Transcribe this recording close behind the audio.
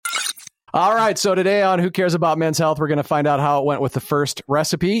All right, so today on Who Cares About Men's Health, we're going to find out how it went with the first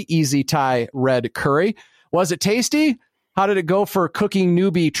recipe, Easy Thai Red Curry. Was it tasty? How did it go for cooking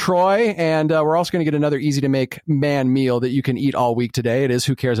newbie Troy? And we're also going to get another easy-to-make man meal that you can eat all week today. It is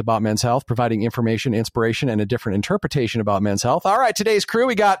Who Cares About Men's Health, providing information, inspiration, and a different interpretation about men's health. All right, today's crew,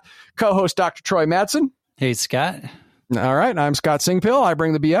 we got co-host Dr. Troy Madsen. Hey, Scott. All right, I'm Scott Singpill. I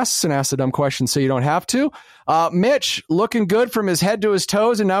bring the BS and ask the dumb questions so you don't have to. Mitch, looking good from his head to his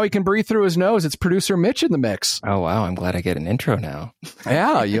toes, and now he can breathe through his nose. It's producer Mitch in the mix. Oh, wow. I'm glad I get an intro now.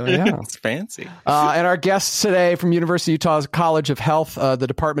 Yeah. It's fancy. And our guests today from University of Utah's College of Health, the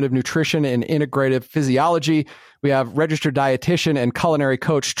Department of Nutrition and Integrative Physiology. We have registered dietitian and culinary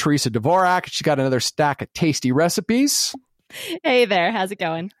coach Teresa Dvorak. She's got another stack of tasty recipes. Hey there. How's it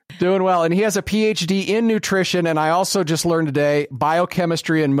going? Doing well. And he has a PhD in nutrition. And I also just learned today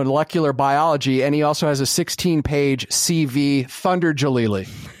biochemistry and molecular biology. And he also has a 16-page CV. Thunder Jalili.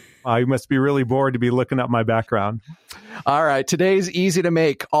 You must be really bored to be looking up my background. All right. Today's easy to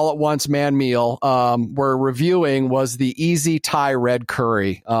make all at once man meal we're reviewing was the Easy Thai Red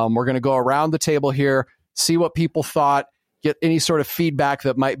Curry. We're going to go around the table here, see what people thought, get any sort of feedback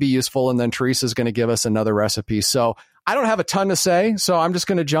that might be useful. And then Teresa's going to give us another recipe. So I don't have a ton to say, so I'm just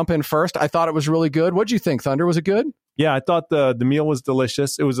going to jump in first. I thought it was really good. What'd you think, Thunder? Was it good? Yeah, I thought the meal was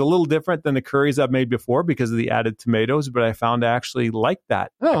delicious. It was a little different than the curries I've made before because of the added tomatoes, but I found I actually liked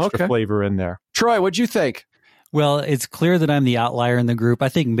that extra flavor in there. Troy, what'd you think? Well, it's clear that I'm the outlier in the group. I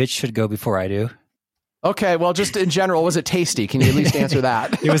think Mitch should go before I do. Okay, well, just in general, was it tasty? Can you at least answer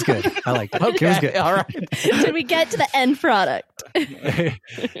that? It was good. I liked it. Okay, it was good. All right. Did we get to the end product?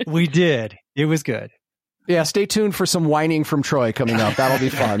 We did. It was good. Yeah, stay tuned for some whining from Troy coming up. That'll be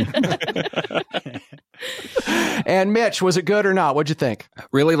fun. And Mitch, was it good or not? What'd you think?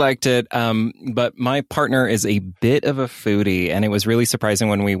 Really liked it. But my partner is a bit of a foodie, and it was really surprising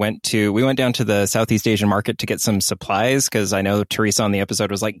when we went down to the Southeast Asian market to get some supplies, because I know Teresa on the episode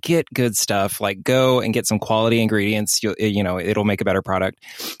was like, get good stuff, like go and get some quality ingredients. You know, it'll make a better product.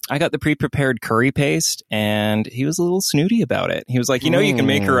 I got the pre-prepared curry paste, and he was a little snooty about it. He was like, you can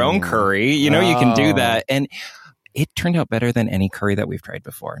make your own curry. You can do that. And it turned out better than any curry that we've tried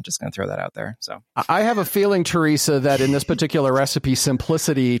before. I'm just going to throw that out there. So I have a feeling, Teresa, that in this particular recipe,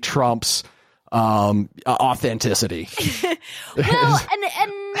 simplicity trumps authenticity. Well, and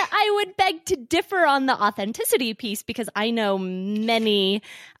I would beg to differ on the authenticity piece, because I know many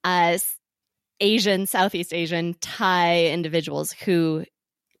Southeast Asian, Thai individuals who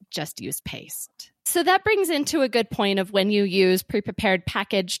just use paste. So that brings into a good point of when you use pre-prepared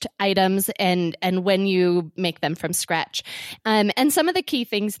packaged items and when you make them from scratch. And some of the key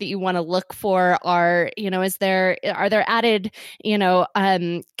things that you want to look for are, are there added,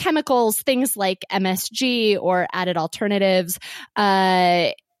 chemicals, things like MSG or added alternatives?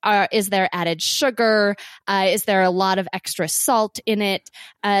 Is there added sugar? Is there a lot of extra salt in it?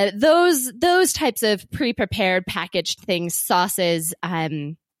 Those types of pre-prepared packaged things, sauces,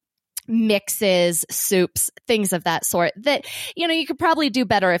 mixes, soups, things of that sort that, you could probably do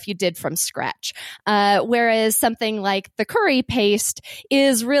better if you did from scratch. Whereas something like the curry paste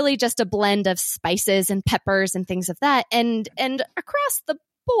is really just a blend of spices and peppers and things of that. And across the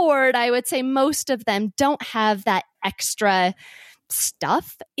board, I would say most of them don't have that extra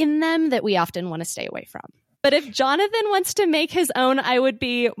stuff in them that we often want to stay away from. But if Jonathan wants to make his own, I would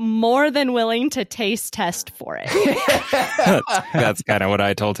be more than willing to taste test for it. That's kind of what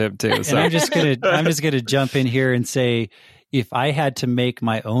I told him too. So. And I'm just gonna jump in here and say, if I had to make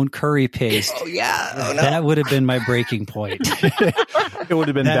my own curry paste, that would have been my breaking point. It would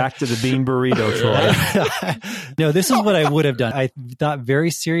have been back to the bean burrito, Troy. No, this is what I would have done. I thought very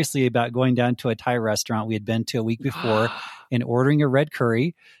seriously about going down to a Thai restaurant we had been to a week before and ordering a red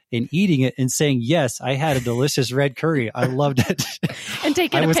curry and eating it and saying, yes, I had a delicious red curry. I loved it. And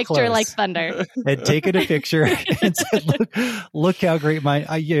taking a picture close. Like thunder. And taking a picture and said, look how great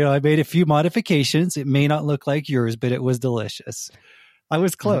I made a few modifications. It may not look like yours, but it was delicious. I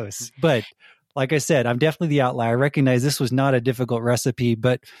was close. But like I said, I'm definitely the outlier. I recognize this was not a difficult recipe,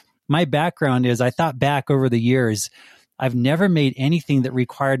 but my background is I thought back over the years, I've never made anything that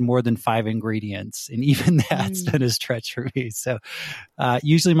required more than 5 ingredients. And even that's been a stretch for me. So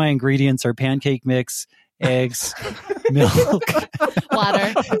usually my ingredients are pancake mix, eggs, milk,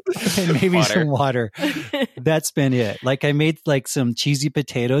 water, and maybe some water. That's been it. Like I made like some cheesy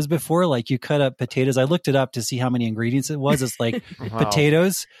potatoes before, like you cut up potatoes. I looked it up to see how many ingredients it was. It's like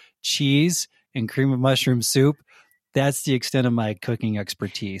potatoes, cheese, and cream of mushroom soup. that's the extent of my cooking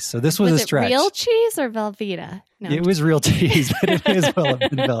expertise. So this was a stretch. Was it real cheese or Velveeta? No. It was real cheese, but it is well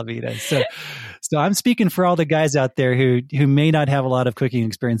in Velveeta. So I'm speaking for all the guys out there who may not have a lot of cooking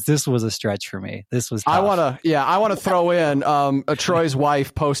experience. This was a stretch for me. This was tough. I want to throw in Troy's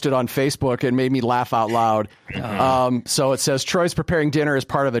wife posted on Facebook and made me laugh out loud. So it says, Troy's preparing dinner as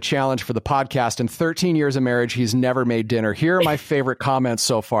part of a challenge for the podcast. In 13 years of marriage, he's never made dinner. Here are my favorite comments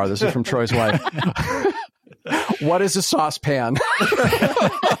so far. This is from Troy's wife. What is a saucepan?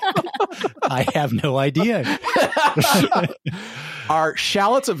 I have no idea. Are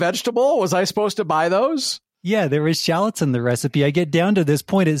shallots a vegetable? Was I supposed to buy those? Yeah, there was shallots in the recipe. I get down to this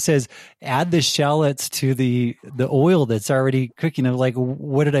point. It says, add the shallots to the oil that's already cooking. I'm like,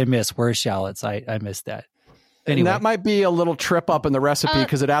 what did I miss? Where's shallots? I missed that. Anyway. And that might be a little trip up in the recipe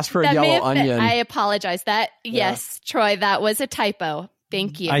because it asked for a yellow onion. I apologize. Yes, Troy, that was a typo.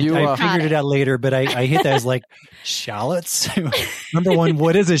 Thank you. I figured it out later, but I hit that as like, shallots? Number one,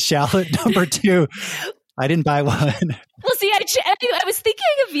 what is a shallot? Number two, I didn't buy one. Well, see, I was thinking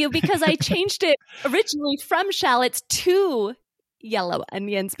of you because I changed it originally from shallots to yellow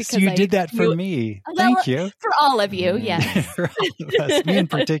onions. Because so you did that for me. Thank you. For all of you, yes. For all of us, me in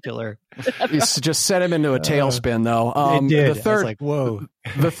particular. You just sent him into a tailspin, though. It did. I was like, whoa.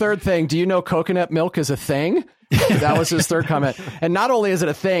 The third thing, do you know coconut milk is a thing? That was his third comment. And not only is it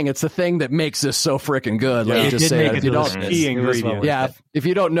a thing, it's the thing that makes this so freaking good. Let me just say it. If you don't, key ingredient. If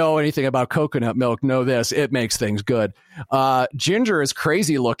you don't know anything about coconut milk, know this. It makes things good. Ginger is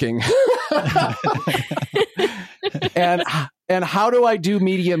crazy looking. And how do I do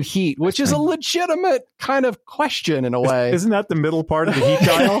medium heat? Which is a legitimate kind of question in a way. Isn't that the middle part of the heat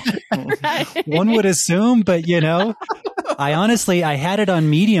dial? Right. One would assume, but I had it on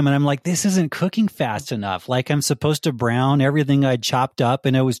medium and I'm like, this isn't cooking fast enough. Like I'm supposed to brown everything I'd chopped up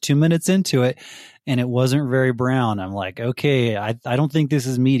and it was 2 minutes into it and it wasn't very brown. I'm like, okay, I don't think this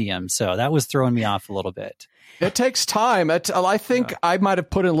is medium. So that was throwing me off a little bit. It takes time. I think I might have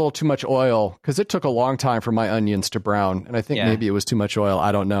put in a little too much oil because it took a long time for my onions to brown. And I think maybe it was too much oil.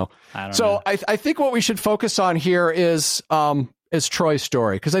 I don't know. I think what we should focus on here is Troy's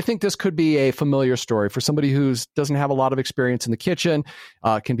story, because I think this could be a familiar story for somebody who doesn't have a lot of experience in the kitchen,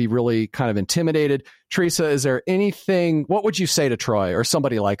 can be really kind of intimidated. Teresa, is there anything, what would you say to Troy or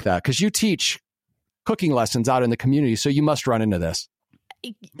somebody like that? Because you teach cooking lessons out in the community, so you must run into this.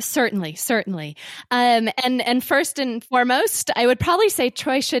 Certainly. And first and foremost, I would probably say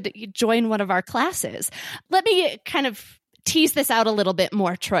Troy should join one of our classes. Let me kind of tease this out a little bit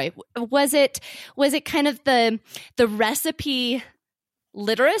more, Troy. Was it kind of the recipe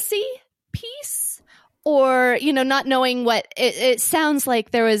literacy piece? Or, not knowing what it sounds like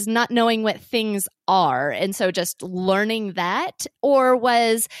there was not knowing what things are. And so just learning that, or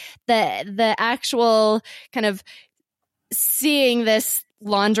was the actual kind of seeing this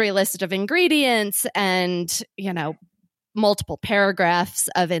laundry list of ingredients and, multiple paragraphs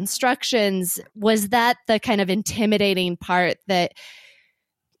of instructions, was that the kind of intimidating part that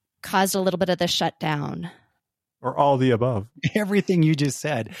caused a little bit of the shutdown? Or all the above? Everything you just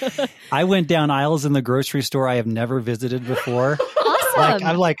said. I went down aisles in the grocery store I have never visited before. Awesome.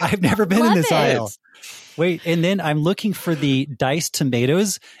 I've never been in this aisle. Wait, and then I'm looking for the diced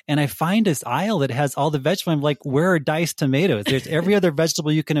tomatoes, and I find this aisle that has all the vegetables. I'm like, where are diced tomatoes? There's every other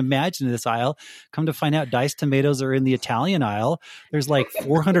vegetable you can imagine in this aisle. Come to find out, diced tomatoes are in the Italian aisle. There's like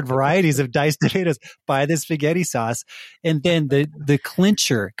 400 varieties of diced tomatoes. Buy the spaghetti sauce. And then the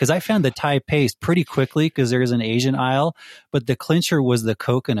clincher, because I found the Thai paste pretty quickly because there's an Asian aisle, but the clincher was the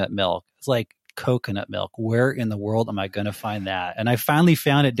coconut milk. It's like, coconut milk. Where in the world am I going to find that? And I finally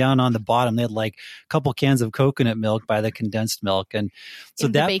found it down on the bottom. They had like a couple cans of coconut milk by the condensed milk. And so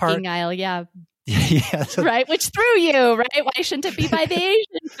in that the baking aisle, yeah. Yeah. So, right. Which threw you, right? Why shouldn't it be by the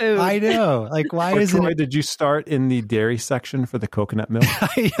Asian food? I know. Like, why isn't Troy, did you start in the dairy section for the coconut milk?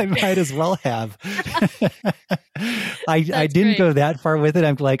 I might as well have. I didn't go that far with it.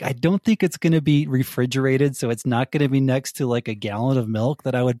 I'm like, I don't think it's going to be refrigerated, so it's not going to be next to like a gallon of milk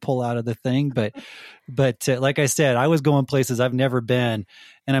that I would pull out of the thing. But like I said, I was going places I've never been,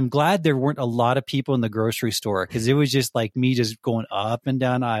 and I'm glad there weren't a lot of people in the grocery store because it was just like me just going up and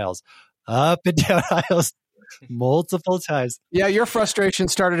down aisles multiple times. Yeah, your frustration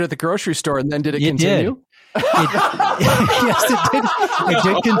started at the grocery store, and then did it continue? Yes, it did. It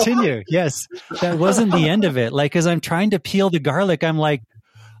did continue. Yes, that wasn't the end of it. Like, as I'm trying to peel the garlic, I'm like,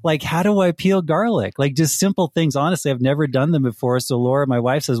 how do I peel garlic? Like, just simple things. Honestly, I've never done them before. So Laura, my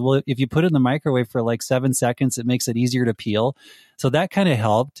wife, says, well, if you put it in the microwave for like 7 seconds, it makes it easier to peel. So that kind of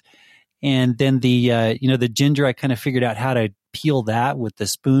helped. And then the ginger, I kind of figured out how to peel that with the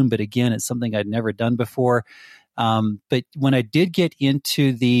spoon. But again, it's something I'd never done before. But when I did get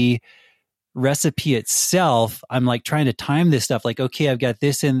into the recipe itself, I'm like trying to time this stuff. Like, okay, I've got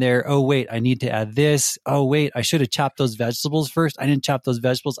this in there. Oh, wait, I need to add this. Oh, wait, I should have chopped those vegetables first. I didn't chop those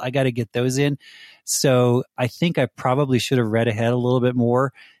vegetables. I got to get those in. So I think I probably should have read ahead a little bit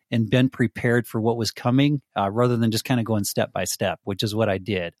more and been prepared for what was coming rather than just kind of going step by step, which is what I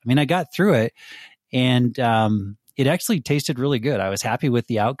did. I mean, I got through it and it actually tasted really good. I was happy with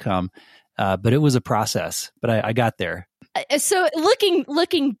the outcome, but it was a process, but I got there. So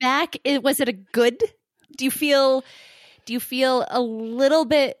looking back, was it a good? Do you feel a little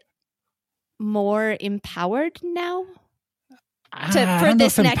bit more empowered now for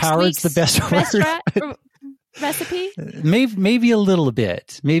this next week's the best recipe? Maybe a little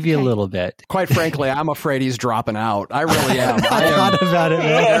bit. Maybe a little bit. Quite frankly, I'm afraid he's dropping out. I really am. I thought about it.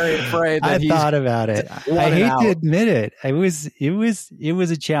 I'm very afraid that thought about it. I hate to admit it. It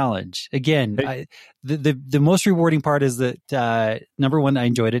was a challenge. Again, the most rewarding part is that number one, I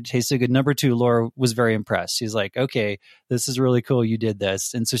enjoyed it. It tasted good. Number two, Laura was very impressed. She's like, okay, this is really cool. You did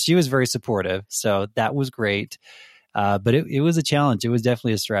this. And so she was very supportive. So that was great. But it was a challenge. It was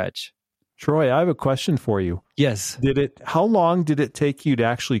definitely a stretch. Troy, I have a question for you. Yes. How long did it take you to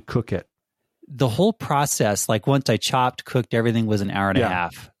actually cook it? The whole process, like once I chopped, cooked, everything was an hour and a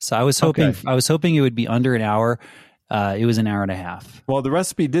half. So I was hoping it would be under an hour. It was an hour and a half. Well, the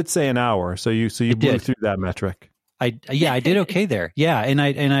recipe did say an hour, so you blew through that metric. I did okay there. Yeah, and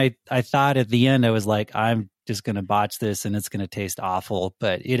I thought at the end I was like, I'm just going to botch this and it's going to taste awful,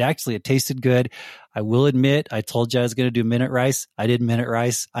 but it tasted good. I will admit, I told you I was going to do minute rice. I did minute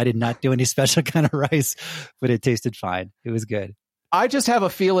rice. I did not do any special kind of rice, but it tasted fine. It was good. I just have a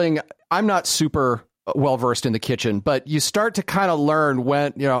feeling, I'm not super well versed in the kitchen, but you start to kind of learn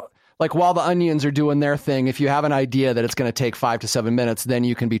when, like while the onions are doing their thing, if you have an idea that it's going to take 5 to 7 minutes, then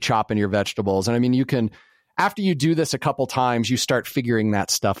you can be chopping your vegetables. And I mean, you can, after you do this a couple times, you start figuring that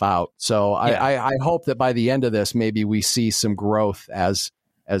stuff out. So I hope that by the end of this, maybe we see some growth as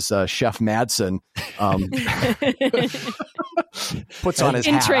Chef Madsen puts on his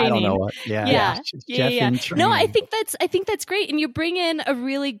hat. Training. I don't know what. Yeah. No, I think that's great. And you bring in a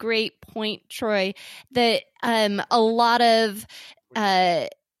really great point, Troy, that a lot of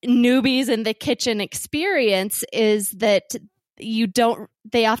newbies in the kitchen experience is that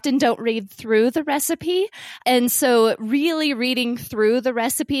they often don't read through the recipe. And so really reading through the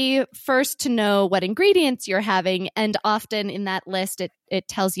recipe first to know what ingredients you're having. And often in that list, it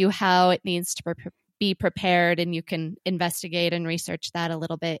tells you how it needs to be prepared, and you can investigate and research that a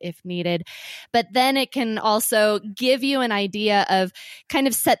little bit if needed. But then it can also give you an idea of kind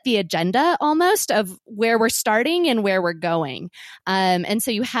of set the agenda almost of where we're starting and where we're going. And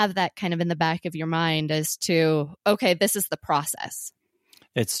so you have that kind of in the back of your mind as to, okay, this is the process.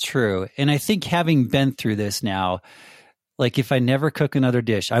 It's true. And I think having been through this now, like if I never cook another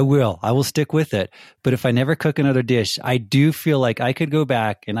dish, I will stick with it. But if I never cook another dish, I do feel like I could go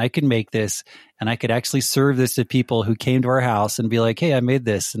back and I could make this and I could actually serve this to people who came to our house and be like, hey, I made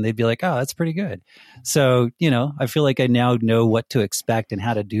this. And they'd be like, oh, that's pretty good. So, I feel like I now know what to expect and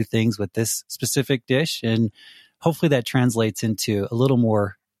how to do things with this specific dish. And hopefully that translates into a little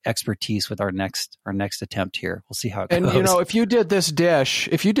more expertise with our next attempt here. We'll see how it goes. And if you did this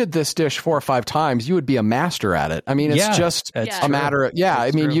dish 4 or 5 times, you would be a master at it. I mean, it's just a matter of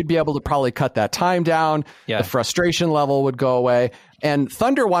you'd be able to probably cut that time down. Yeah. The frustration level would go away. And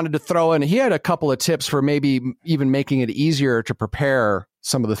Thunder wanted to throw in, he had a couple of tips for maybe even making it easier to prepare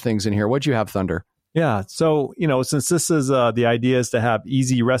some of the things in here. What'd you have, Thunder? Yeah. So, since this is the idea is to have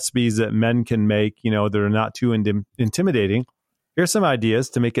easy recipes that men can make, that are not too intimidating. Here's some ideas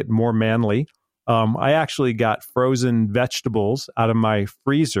to make it more manly. I actually got frozen vegetables out of my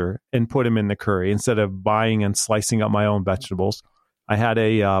freezer and put them in the curry instead of buying and slicing up my own vegetables. I had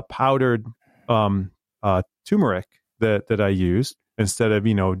a powdered turmeric that I used instead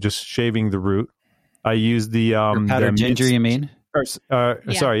of, just shaving the root. I used the powdered ginger, you mean?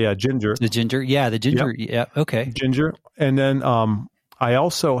 Sorry, ginger. The ginger. Yeah, the ginger. Yep. Yeah, okay. Ginger. And then I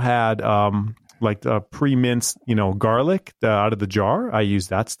also had like pre-minced, garlic out of the jar. I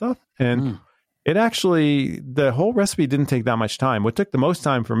used that stuff. And it actually, the whole recipe didn't take that much time. What took the most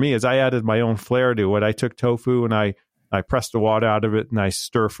time for me is I added my own flair to it. I took tofu and I pressed the water out of it and I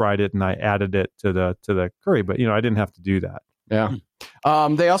stir fried it and I added it to the curry. But, I didn't have to do that. Yeah.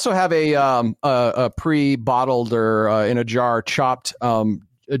 They also have a pre-bottled or in a jar chopped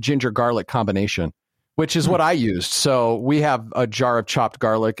ginger garlic combination, which is what I used. So we have a jar of chopped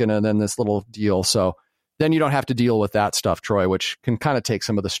garlic and then this little deal. So then you don't have to deal with that stuff, Troy, which can kind of take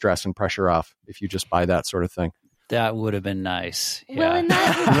some of the stress and pressure off if you just buy that sort of thing. That would have been nice. Well, Yeah. and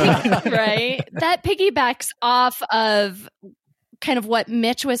that right, that piggybacks off of kind of what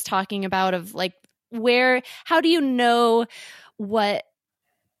Mitch was talking about of like how do you know what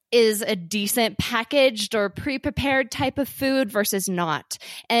is a decent packaged or pre-prepared type of food versus not?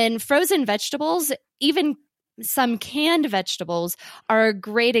 And frozen vegetables, even some canned vegetables, are a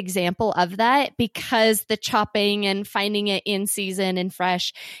great example of that, because the chopping and finding it in season and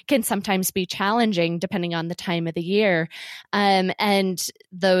fresh can sometimes be challenging depending on the time of the year. And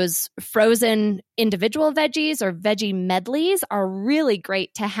those frozen individual veggies or veggie medleys are really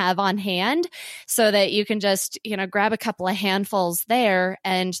great to have on hand, so that you can just, grab a couple of handfuls there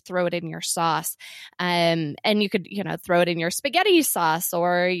and throw it in your sauce. And you could, throw it in your spaghetti sauce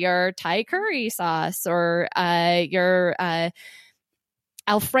or your Thai curry sauce or your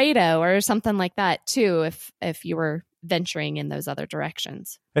Alfredo or something like that too, if you were venturing in those other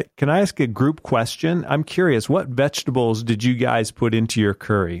directions. Hey, can I ask a group question? I'm curious, what vegetables did you guys put into your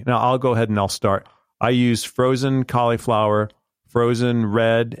curry? Now, I'll go ahead and I'll start. I used frozen cauliflower, frozen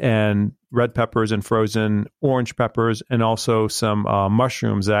red peppers and frozen orange peppers, and also some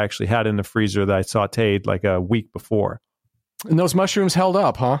mushrooms that I actually had in the freezer that I sauteed like a week before. And those mushrooms held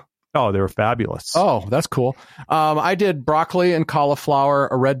up, huh? Oh, they were fabulous. Oh, that's cool. I did broccoli and cauliflower,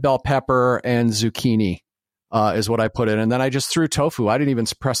 a red bell pepper, and zucchini is what I put in. And then I just threw tofu. I didn't even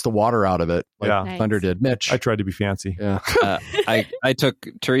press the water out of it like Yeah. Thunder did. Mitch. I tried to be fancy. Yeah. I took,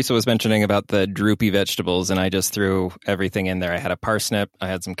 Teresa was mentioning about the droopy vegetables, and I just threw everything in there. I had a parsnip, I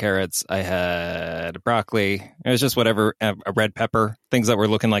had some carrots, I had broccoli. It was just whatever, a red pepper, things that were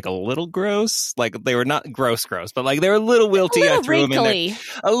looking like a little gross. Like they were not gross, but like they were a little wilty. A I little threw them in wrinkly. there.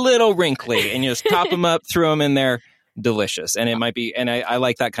 A little wrinkly. And you just chop them up, throw them in there. Delicious. And it might be, and I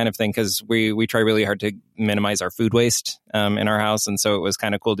like that kind of thing, because we try really hard to minimize our food waste in our house. And so it was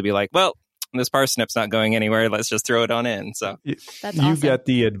kind of cool to be like, well, this parsnip's not going anywhere, let's just throw it on in. So That's you awesome. get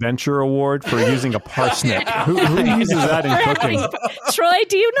the adventure award for using a parsnip. Who uses that in cooking? Troy,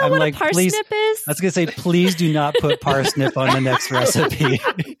 do you know I'm what like, a parsnip is? I was going to say, please do not put parsnip on the next recipe.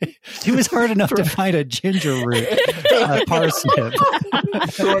 It was hard enough to find a ginger root parsnip.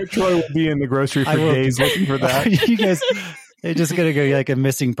 Troy will be in the grocery for days looking for that. You guys, they're just going to go like a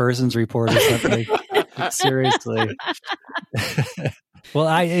missing persons report or something. Seriously. Well,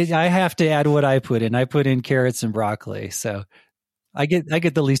 I have to add what I put in. I put in carrots and broccoli, so I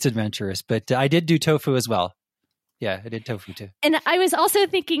get the least adventurous. But I did do tofu as well. Yeah, I did tofu too. And I was also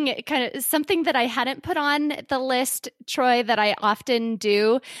thinking kind of something that I hadn't put on the list, Troy, that I often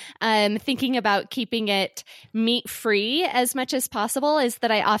do, thinking about keeping it meat-free as much as possible, is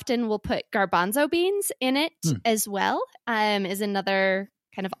that I often will put garbanzo beans in it as well, is another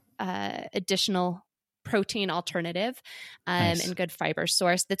kind of additional protein alternative Nice. and good fiber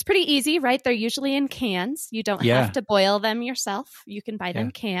source. That's pretty easy, right? They're usually in cans. You don't Yeah. have to boil them yourself. You can buy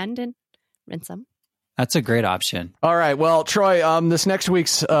them canned and rinse them. That's a great option. All right. Well, Troy, this next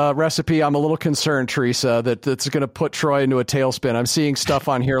week's recipe, I'm a little concerned, Teresa, that's going to put Troy into a tailspin. I'm seeing stuff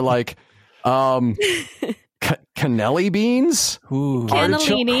on here like cannelli beans,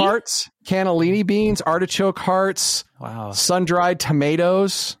 artichoke hearts, cannellini beans, artichoke hearts, Wow. sun-dried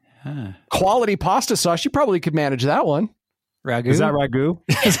tomatoes, quality pasta sauce. You probably could manage that one. Ragu? Is that ragu?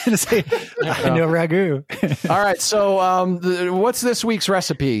 I was going to say, I know ragu. All right. So what's this week's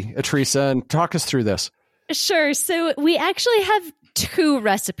recipe, Teresa? And talk us through this. Sure. So we actually have 2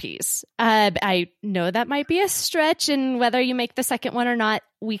 recipes. I know that might be a stretch, and whether you make the second one or not,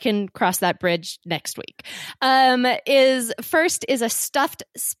 we can cross that bridge next week. First is a stuffed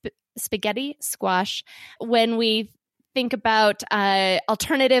spaghetti squash. When we think about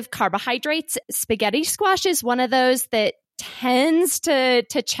alternative carbohydrates, spaghetti squash is one of those that tends to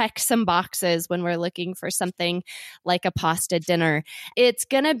check some boxes when we're looking for something like a pasta dinner. It's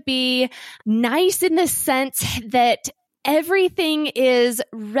going to be nice in the sense that everything is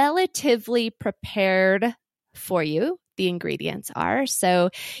relatively prepared for you. The ingredients are.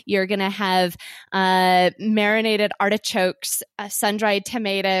 So you're going to have marinated artichokes, sun-dried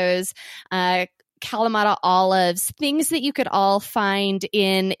tomatoes, Kalamata olives, things that you could all find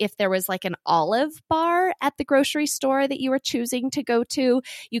in, if there was like an olive bar at the grocery store that you were choosing to go to,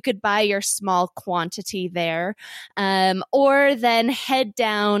 you could buy your small quantity there. Or then head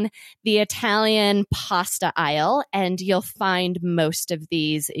down the Italian pasta aisle and you'll find most of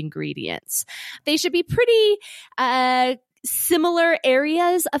these ingredients. They should be pretty similar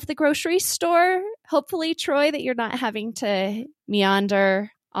areas of the grocery store. Hopefully, Troy, that you're not having to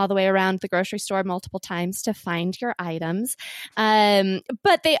meander all the way around the grocery store multiple times to find your items.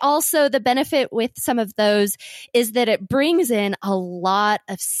 But they also, the benefit with some of those is that it brings in a lot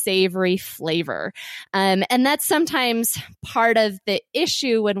of savory flavor. And that's sometimes part of the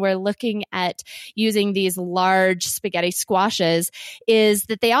issue when we're looking at using these large spaghetti squashes, is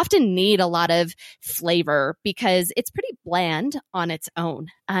that they often need a lot of flavor because it's pretty bland on its own.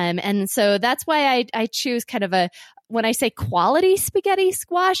 And so that's why I choose kind of when I say quality spaghetti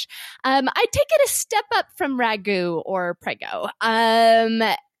squash, I take it a step up from ragu or Prego,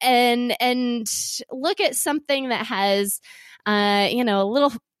 and look at something that has, a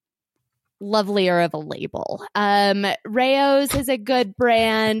little lovelier of a label. Rayo's is a good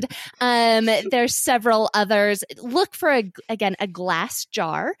brand. There's several others. Look for a glass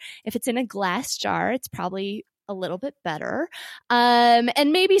jar. If it's in a glass jar, it's probably a little bit better.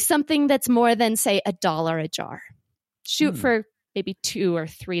 And maybe something that's more than, say, $1 a jar. Shoot for maybe $2 or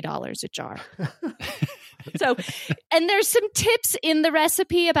 $3 a jar. So, and there's some tips in the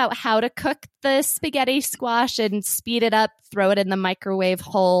recipe about how to cook the spaghetti squash and speed it up, throw it in the microwave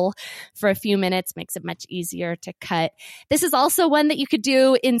whole for a few minutes, makes it much easier to cut. This is also one that you could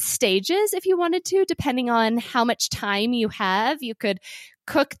do in stages if you wanted to, depending on how much time you have. You could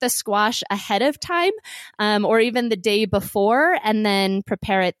cook the squash ahead of time, or even the day before, and then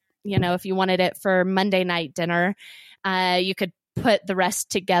prepare it, if you wanted it for Monday night dinner. You could put the rest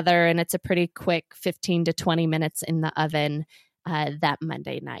together, and it's a pretty quick 15 to 20 minutes in the oven that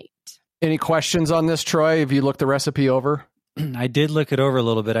Monday night. Any questions on this, Troy? Have you looked the recipe over? I did look it over a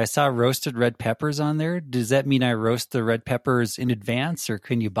little bit. I saw roasted red peppers on there. Does that mean I roast the red peppers in advance, or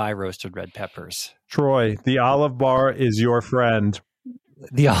can you buy roasted red peppers? Troy, the olive bar is your friend.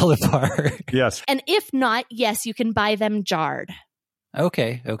 The olive bar. Yes. And if not, yes, you can buy them jarred.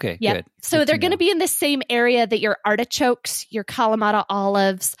 Okay, yep. Good. So Good they're going to be in the same area that your artichokes, your Kalamata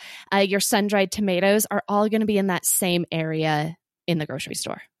olives, your sun-dried tomatoes are all going to be in that same area in the grocery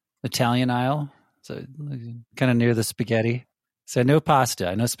store. Italian aisle, so kind of near the spaghetti. So no pasta,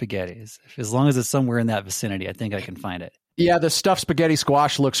 I know spaghetti. As long as it's somewhere in that vicinity, I think I can find it. Yeah, the stuffed spaghetti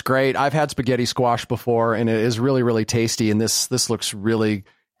squash looks great. I've had spaghetti squash before, and it is really, really tasty. And this looks really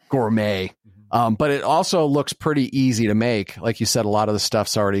gourmet. But it also looks pretty easy to make. Like you said, a lot of the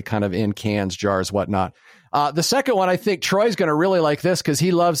stuff's already kind of in cans, jars, whatnot. The second one, I think Troy's going to really like this because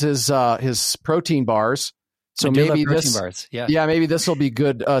he loves his protein bars. So maybe this, bars. Yeah, maybe this will be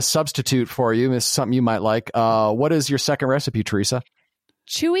good substitute for you. It's something you might like. What is your second recipe, Teresa?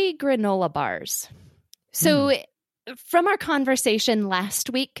 Chewy granola bars. So from our conversation last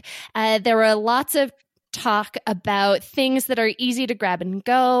week, there were lots of talk about things that are easy to grab and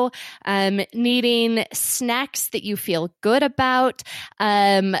go, needing snacks that you feel good about,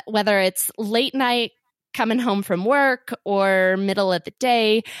 whether it's late night coming home from work or middle of the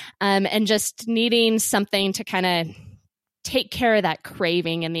day, and just needing something to kind of take care of that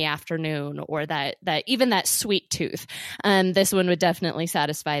craving in the afternoon, or that even that sweet tooth. This one would definitely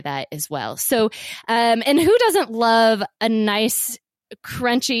satisfy that as well. So, and who doesn't love a nice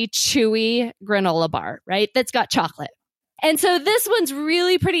crunchy, chewy granola bar, right? That's got chocolate. And so this one's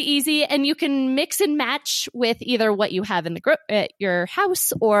really pretty easy, and you can mix and match with either what you have in your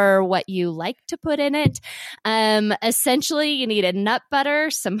house or what you like to put in it. Essentially, you need a nut butter,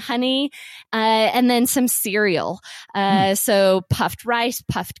 some honey, and then some cereal. So puffed rice,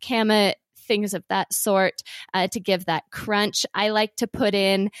 puffed kamut, things of that sort to give that crunch. I like to put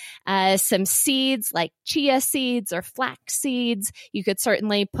in some seeds like chia seeds or flax seeds. You could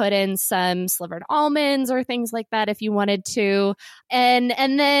certainly put in some slivered almonds or things like that if you wanted to. And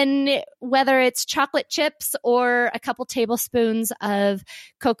then whether it's chocolate chips or a couple tablespoons of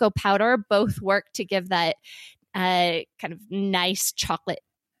cocoa powder, both work to give that kind of nice chocolate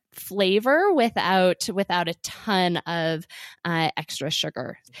flavor without a ton of extra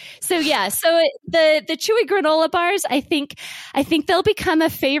sugar. So the chewy granola bars, I think they'll become a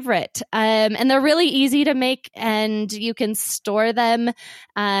favorite, and they're really easy to make, and you can store them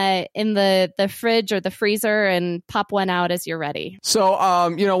in the fridge or the freezer and pop one out as you're ready. So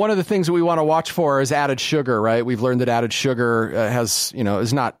one of the things that we want to watch for is added sugar, right? We've learned that added sugar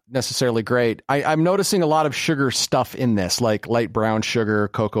is not necessarily great. I'm noticing a lot of sugar stuff in this, like light brown sugar,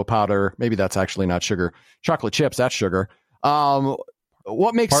 cocoa powder. Maybe that's actually not sugar. Chocolate chips, that's sugar.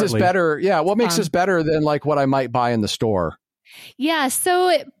 What makes this better? Yeah, what makes this better than like what I might buy in the store? Yeah,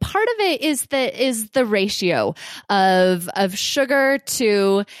 so part of it is the ratio of sugar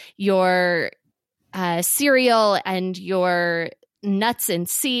to your cereal and your nuts and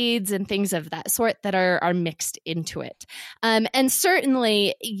seeds and things of that sort that are mixed into it. And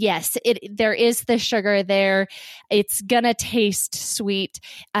certainly, yes, there is the sugar there. It's going to taste sweet.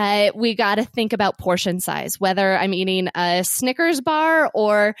 We got to think about portion size, whether I'm eating a Snickers bar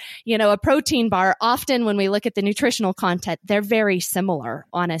or, a protein bar. Often when we look at the nutritional content, they're very similar,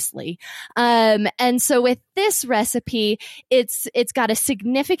 honestly. And so with this recipe, it's got a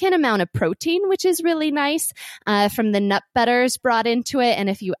significant amount of protein, which is really nice, from the nut butters brought into it. And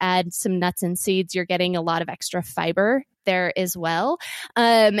if you add some nuts and seeds, you're getting a lot of extra fiber there as well.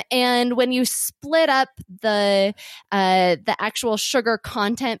 And when you split up the actual sugar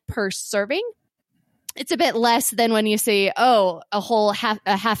content per serving, it's a bit less than when you say, a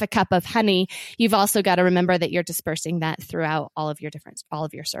half a cup of honey. You've also got to remember that you're dispersing that throughout all of your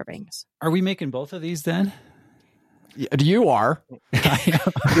servings. Are we making both of these then? You are.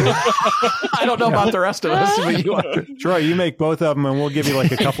 I don't know about the rest of us, but you are. Troy, you make both of them, and we'll give you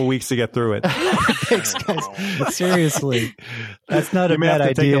like a couple weeks to get through it. Thanks, guys. Seriously, that's not a bad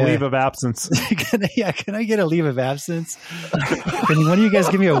idea. Take a leave of absence. Can I get a leave of absence? Can one of you guys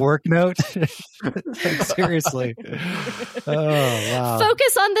give me a work note? Seriously. Oh, wow.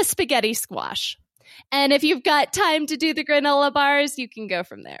 Focus on the spaghetti squash. And if you've got time to do the granola bars, you can go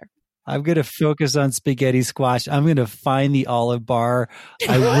from there. I'm going to focus on spaghetti squash. I'm going to find the olive bar.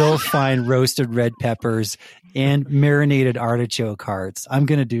 I will find roasted red peppers and marinated artichoke hearts. I'm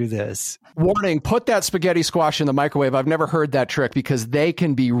going to do this. Warning, put that spaghetti squash in the microwave. I've never heard that trick because they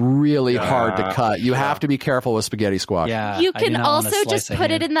can be really hard to cut. You have to be careful with spaghetti squash. Yeah, you can also just put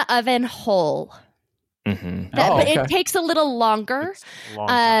it in the oven whole. Mm-hmm. But it takes a little longer.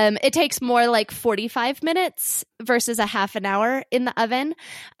 It takes more like 45 minutes versus a half an hour in the oven.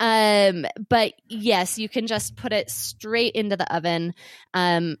 But yes, you can just put it straight into the oven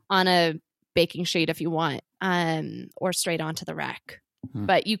on a baking sheet if you want, or straight onto the rack.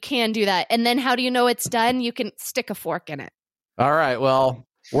 But you can do that. And then how do you know it's done? You can stick a fork in it. All right. Well,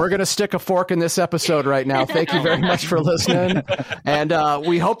 we're going to stick a fork in this episode right now. Thank you very much for listening. And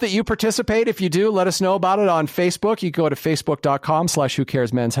we hope that you participate. If you do, let us know about it on Facebook. You can go to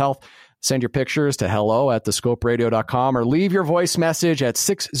facebook.com/whocaresmenshealth. Send your pictures to hello@thescoperadio.com or leave your voice message at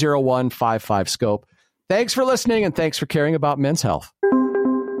 601-55-SCOPE. Thanks for listening and thanks for caring about men's health.